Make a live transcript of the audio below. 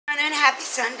and happy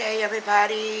Sunday,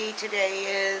 everybody. Today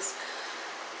is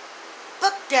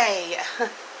book day.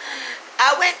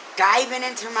 I went diving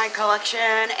into my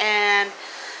collection, and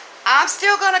I'm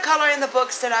still going to color in the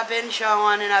books that I've been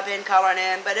showing and I've been coloring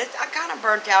in, but I kind of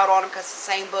burnt out on them because the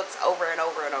same books over and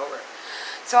over and over.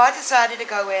 So I decided to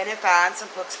go in and find some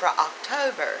books for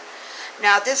October.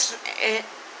 Now this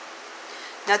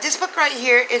book right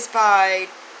here is by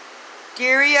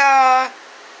Daria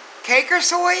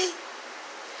Cakersoy.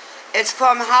 It's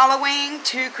from Halloween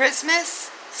to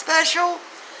Christmas special,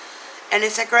 and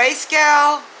it's a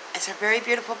grayscale. It's a very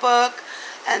beautiful book,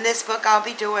 and this book I'll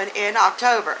be doing in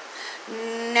October.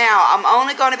 Now, I'm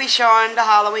only going to be showing the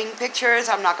Halloween pictures.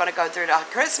 I'm not going to go through the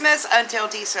Christmas until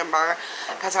December,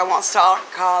 because I won't start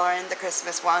coloring the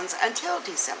Christmas ones until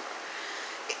December.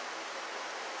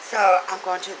 So,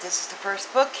 this is the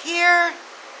first book here.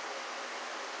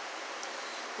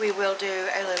 We will do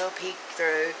a little peek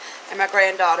through. And my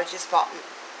granddaughter just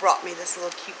brought me this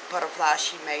little cute butterfly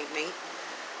she made me.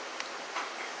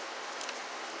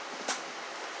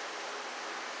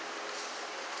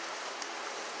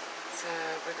 So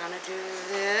we're going to do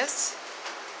this.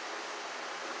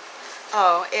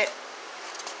 Oh, it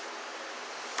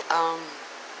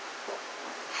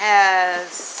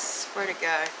has, where'd it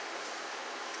go?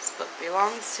 This book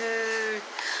belongs to.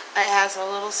 It has a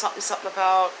little something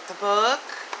about the book,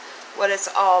 what it's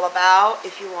all about.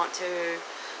 If you want to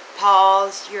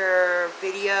pause your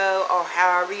video or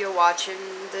however you're watching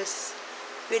this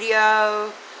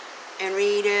video and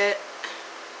read it.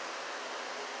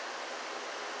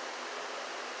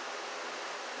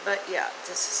 But yeah,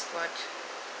 this is what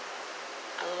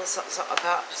a little something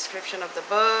about description of the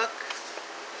book.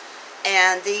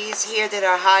 And these here that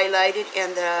are highlighted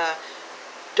in the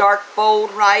dark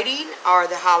bold writing are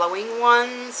the Halloween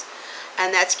ones,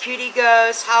 and that's Cutie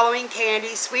Ghost, Halloween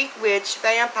Candy, Sweet Witch,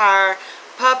 Vampire,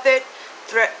 Puppet,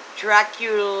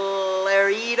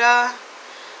 Dracularita,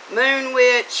 Moon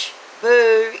Witch,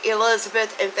 Boo,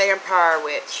 Elizabeth, and Vampire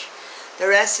Witch. The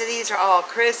rest of these are all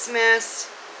Christmas,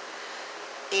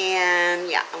 and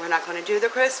yeah, we're not going to do the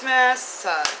Christmas,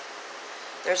 so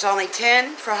there's only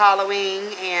 10 for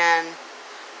Halloween, and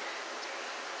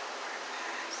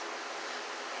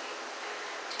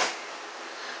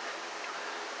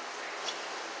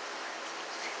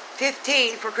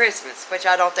 15 for Christmas, which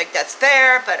I don't think that's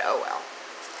fair, but oh well.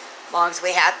 As long as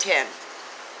we have 10.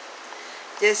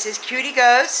 This is Cutie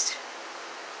Ghost.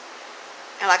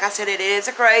 And like I said, it is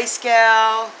a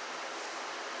grayscale.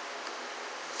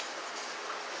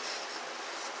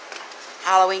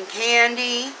 Halloween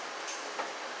Candy.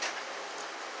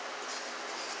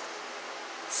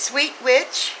 Sweet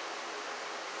Witch.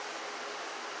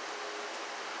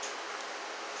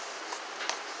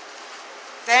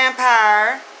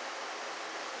 Vampire.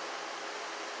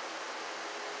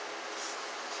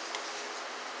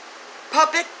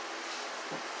 Puppet,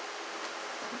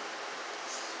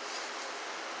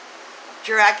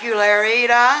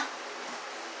 Dracularita,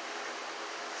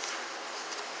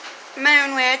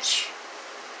 Moon Witch,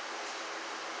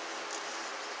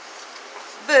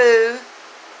 Boo,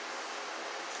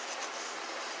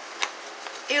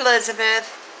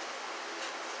 Elizabeth,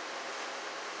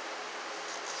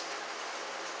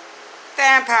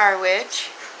 Vampire Witch.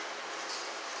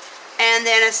 And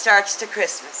then it starts to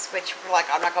Christmas, which, like,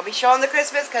 I'm not going to be showing the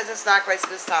Christmas because it's not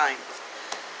Christmas time.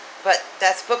 But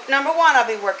that's book number 1 I'll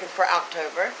be working for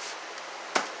October.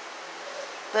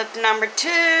 Book number 2,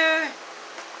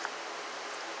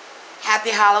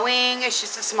 Happy Halloween. It's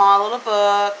just a small little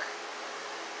book.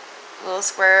 A little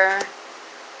square,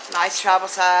 nice travel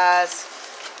size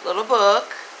little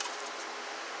book.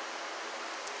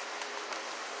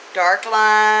 Dark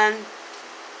line.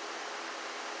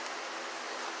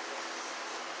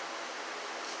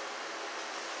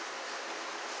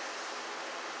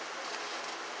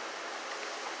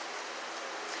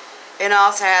 It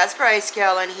also has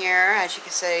grayscale in here, as you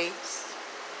can see.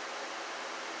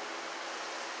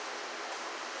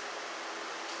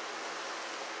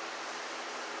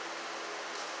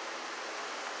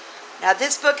 Now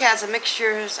this book has a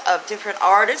mixture of different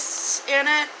artists in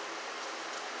it.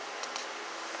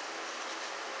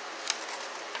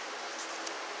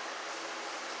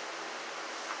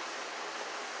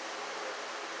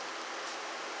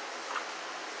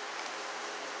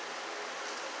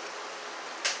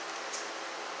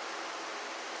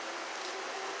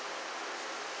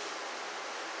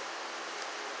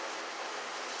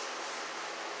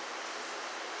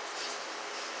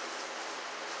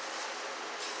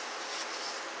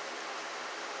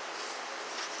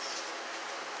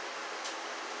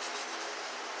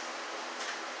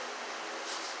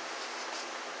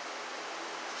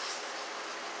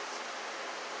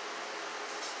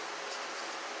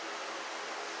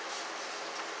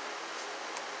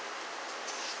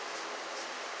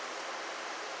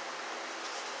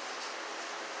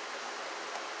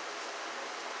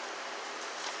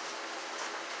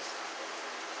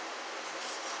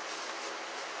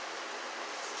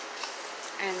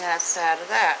 And that's that of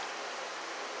that.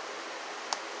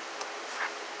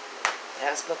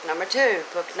 That's book number 2.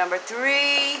 Book number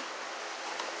 3,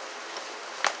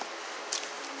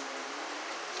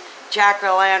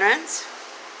 Jack-o'-lanterns.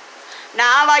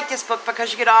 Now, I like this book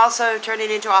because you could also turn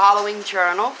it into a Halloween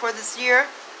journal for this year.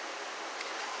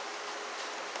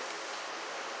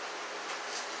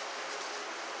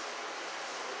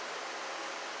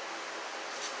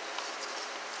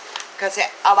 Because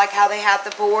I like how they have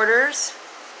the border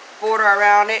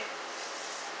around it.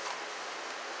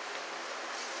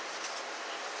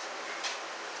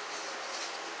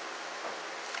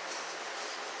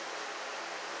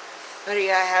 But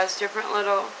yeah, it has different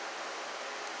little,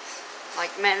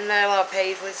 like manila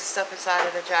paisleys and stuff inside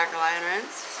of the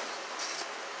jack-o'-lanterns.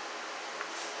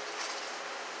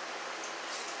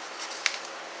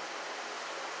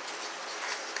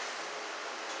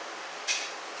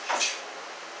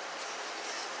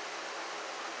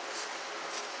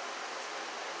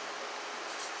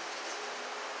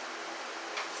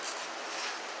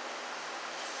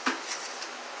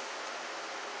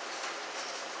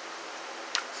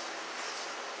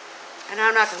 And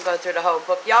I'm not going to go through the whole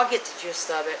book. Y'all get the gist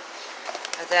of it.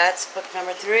 That's book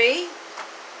number 3.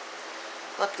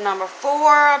 Book number 4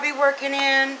 I'll be working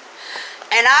in.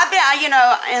 And I've been, you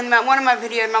know, in one of my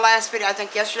videos, my last video, I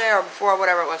think yesterday or before,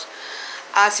 whatever it was,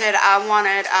 I said I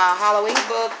wanted a Halloween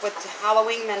book with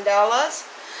Halloween mandalas.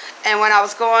 And when I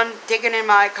was digging in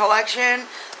my collection,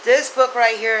 this book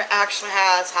right here actually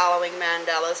has Halloween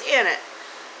mandalas in it.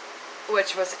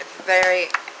 Which was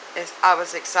I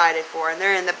was excited for. And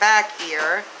they're in the back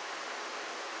here.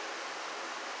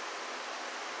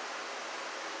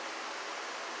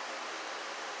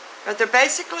 But they're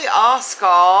basically all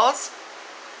skulls.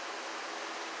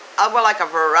 Well, like a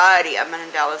variety of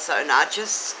mandalas, so not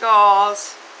just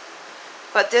skulls.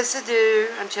 But this will do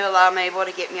until I'm able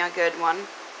to get me a good one.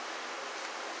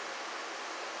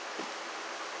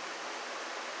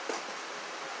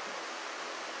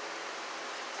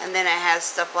 And then it has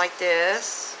stuff like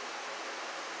this.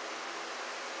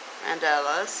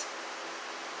 Mandalas.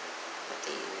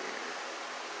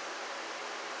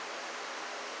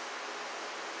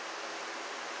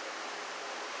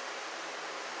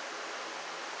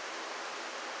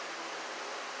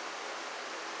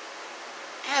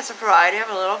 It has a variety of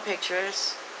little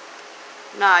pictures.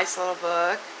 Nice little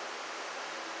book.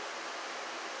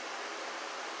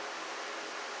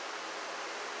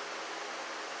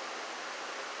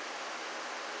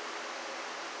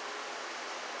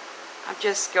 I'm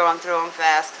just going through them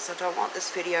fast because I don't want this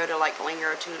video to like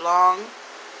linger too long.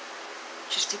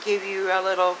 Just to give you a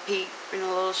little peek and a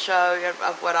little show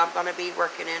of what I'm going to be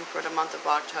working in for the month of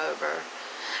October.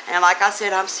 And like I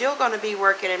said, I'm still going to be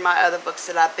working in my other books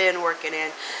that I've been working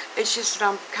in. It's just that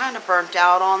I'm kind of burnt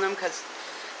out on them because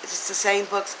it's the same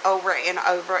books over and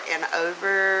over and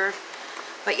over.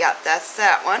 But yeah, that's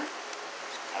that one.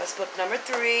 That was book number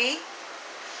 3.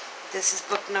 This is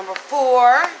book number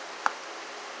 4.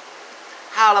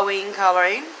 Halloween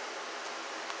coloring.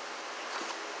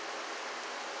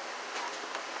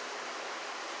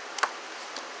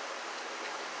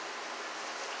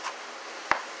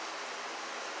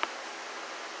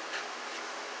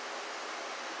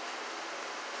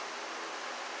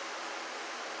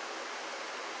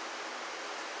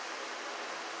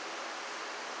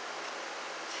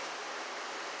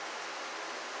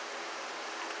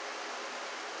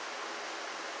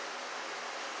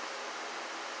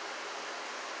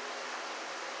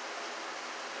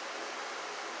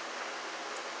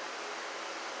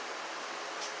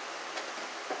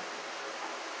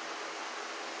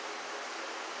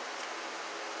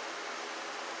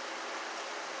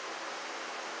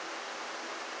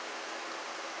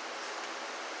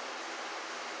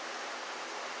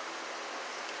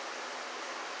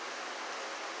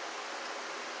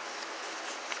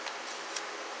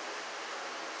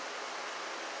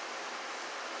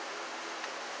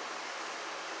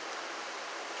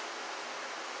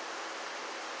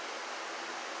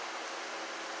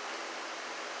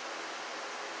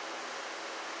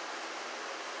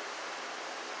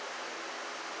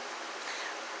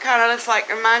 Kind of looks like,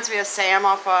 reminds me of Sam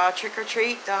off Trick or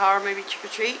Treat, the horror movie Trick or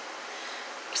Treat.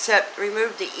 Except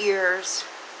remove the ears.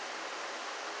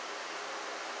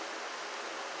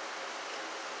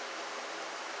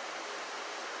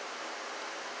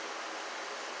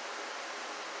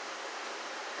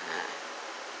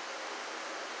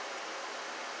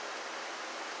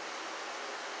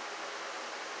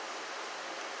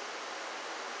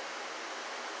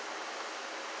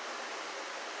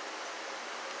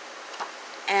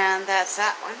 And that's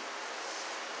that one.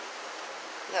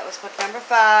 That was book number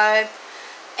 5.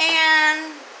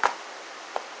 And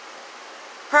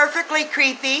Perfectly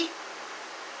Creepy,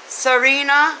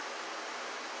 Serena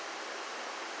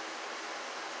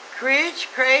Craig.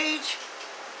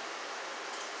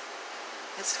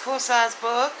 It's a full-size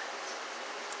book.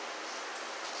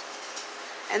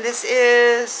 And this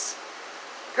is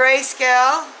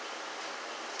Grayscale.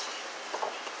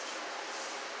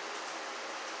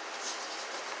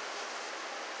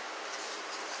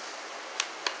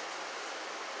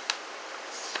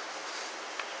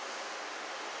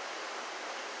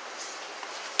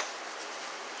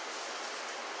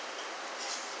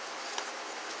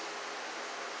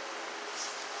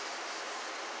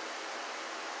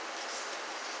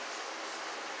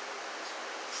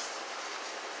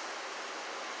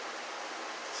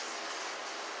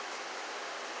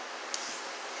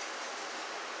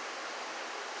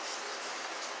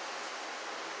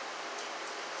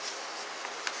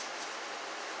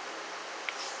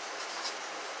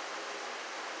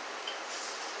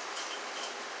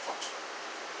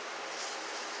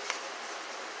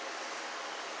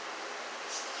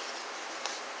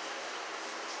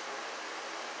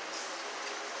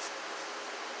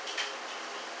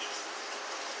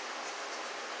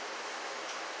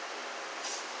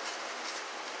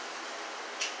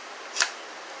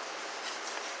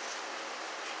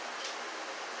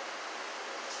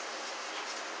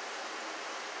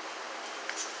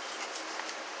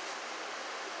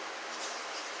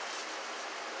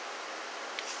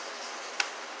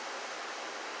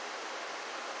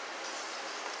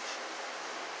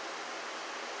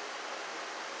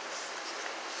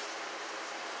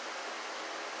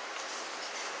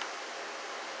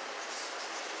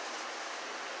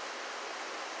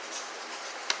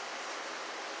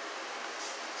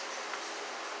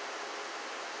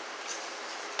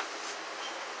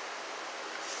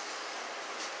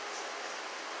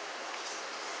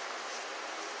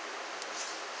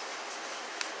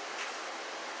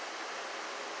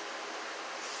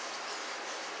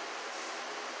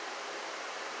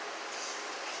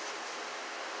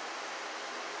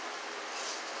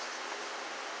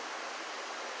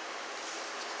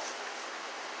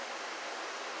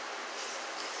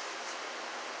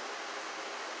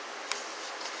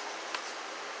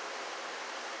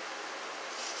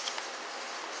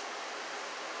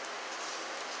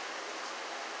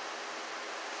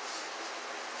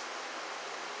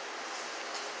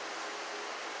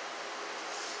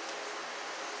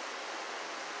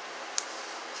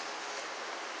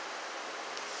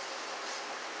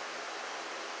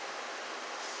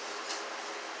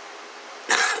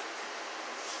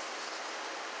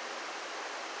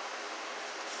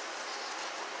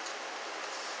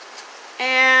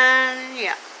 And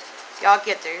yeah, y'all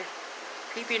get the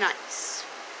creepy nights.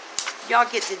 Y'all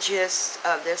get the gist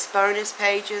of this. Bonus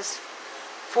pages,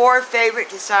 4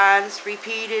 favorite designs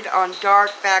repeated on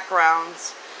dark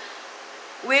backgrounds.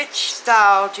 Which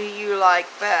style do you like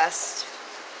best?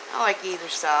 I like either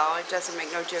style. It doesn't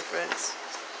make no difference.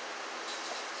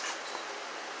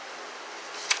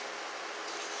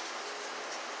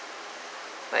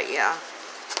 But yeah.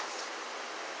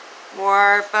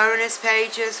 More bonus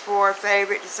pages for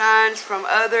favorite designs from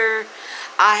other.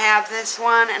 I have this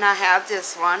one and I have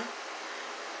this one.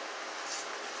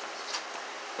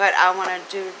 But I want to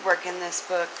do work in this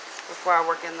book before I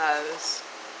work in those.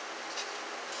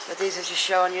 But these are just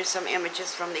showing you some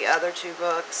images from the other 2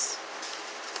 books.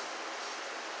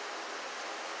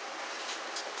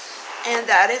 And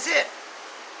that is it.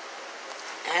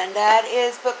 And that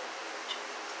is book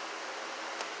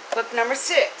number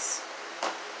 6.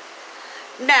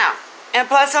 Now, and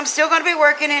plus I'm still going to be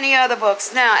working any other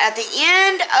books. Now, at the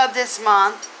end of this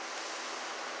month,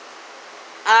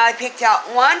 I picked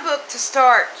out 1 book to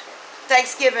start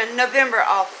Thanksgiving, November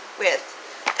off with.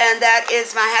 And that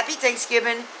is my Happy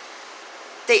Thanksgiving,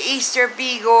 the Easter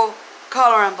Beagle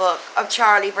coloring book of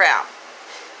Charlie Brown.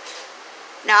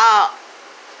 Now,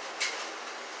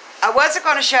 I wasn't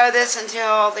going to show this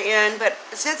until the end, but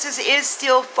since this is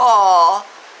still fall,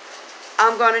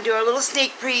 I'm going to do a little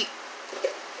sneak peek.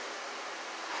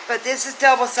 But this is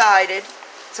double-sided,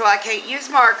 so I can't use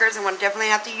markers. I'm going to definitely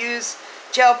have to use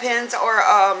gel pens or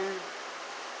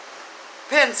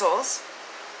pencils.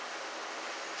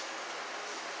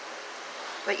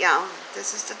 But yeah,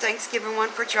 this is the Thanksgiving one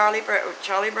for Charlie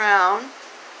Brown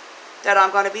that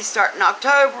I'm going to be starting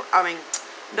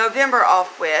November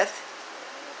off with.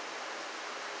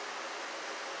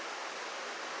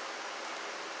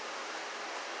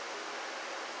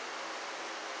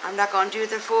 I'm not going to do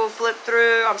the full flip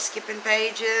through. I'm skipping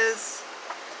pages.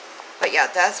 But yeah,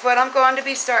 that's what I'm going to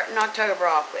be starting October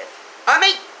off with.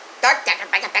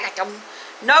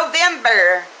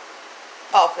 November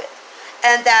off with.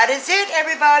 And that is it,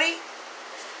 everybody.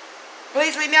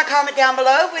 Please leave me a comment down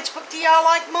below. Which book do y'all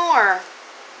like more?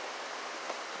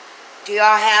 Do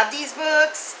y'all have these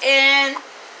books? And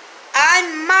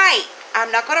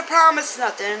I'm not going to promise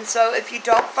nothing. So if you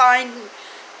don't find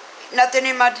nothing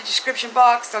in my description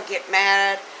box, don't get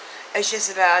mad. It's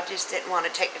just that I just didn't want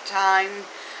to take the time.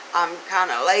 I'm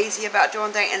kind of lazy about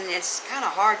doing things. And it's kind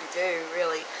of hard to do,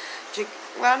 really.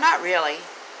 Well, not really.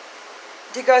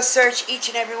 To go search each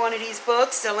and every one of these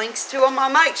books, the links to them. I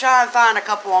might try and find a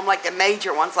couple of them, like the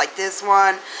major ones, like this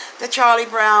one, the Charlie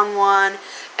Brown one,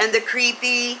 and the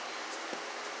Creepy.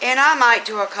 And I might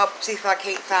do a couple, see if I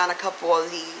can't find a couple of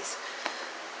these.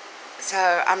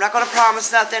 So, I'm not going to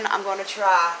promise nothing. I'm going to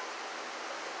try.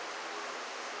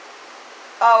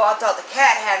 Oh, I thought the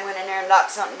cat had went in there and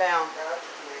knocked something down.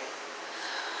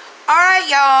 Alright,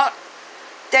 y'all.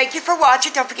 Thank you for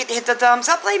watching. Don't forget to hit the thumbs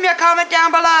up. Leave me a comment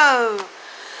down below.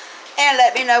 And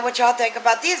let me know what y'all think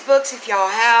about these books, if y'all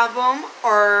have them,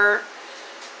 or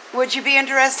would you be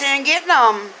interested in getting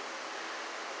them?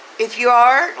 If you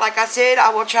are, like I said,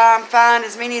 I will try and find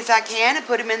as many as I can and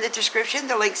put them in the description,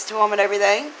 the links to them and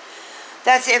everything.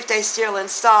 That's if they're still in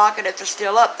stock and if they're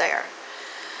still up there.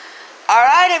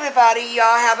 Alright, everybody,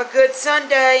 y'all have a good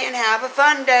Sunday and have a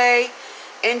fun day.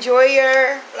 Enjoy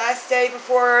your last day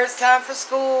before it's time for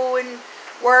school and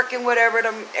work and whatever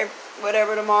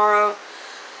tomorrow.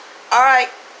 Alright,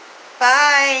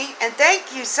 bye. And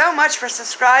thank you so much for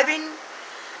subscribing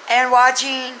and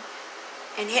watching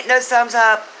and hitting those thumbs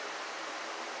up.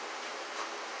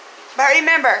 But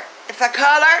remember, if I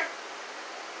color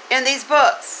in these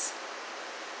books,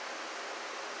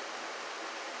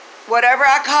 whatever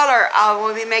I color, I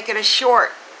will be making a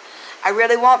short. I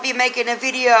really won't be making a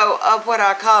video of what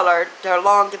I colored. They're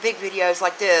long to big videos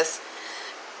like this.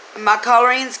 My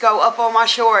colorings go up on my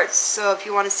shorts, so if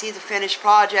you want to see the finished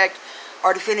project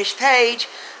or the finished page,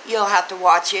 you'll have to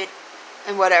watch it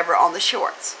and whatever on the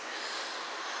shorts.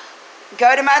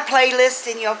 Go to my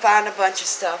playlist and you'll find a bunch of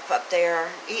stuff up there.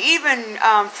 Even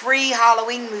free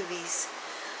Halloween movies.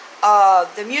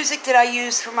 The music that I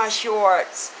use for my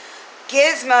shorts.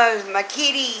 Gizmos, my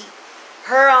kitty,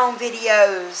 her own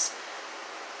videos.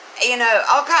 You know,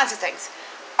 all kinds of things.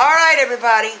 Alright,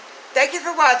 everybody. Thank you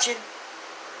for watching.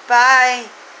 Bye.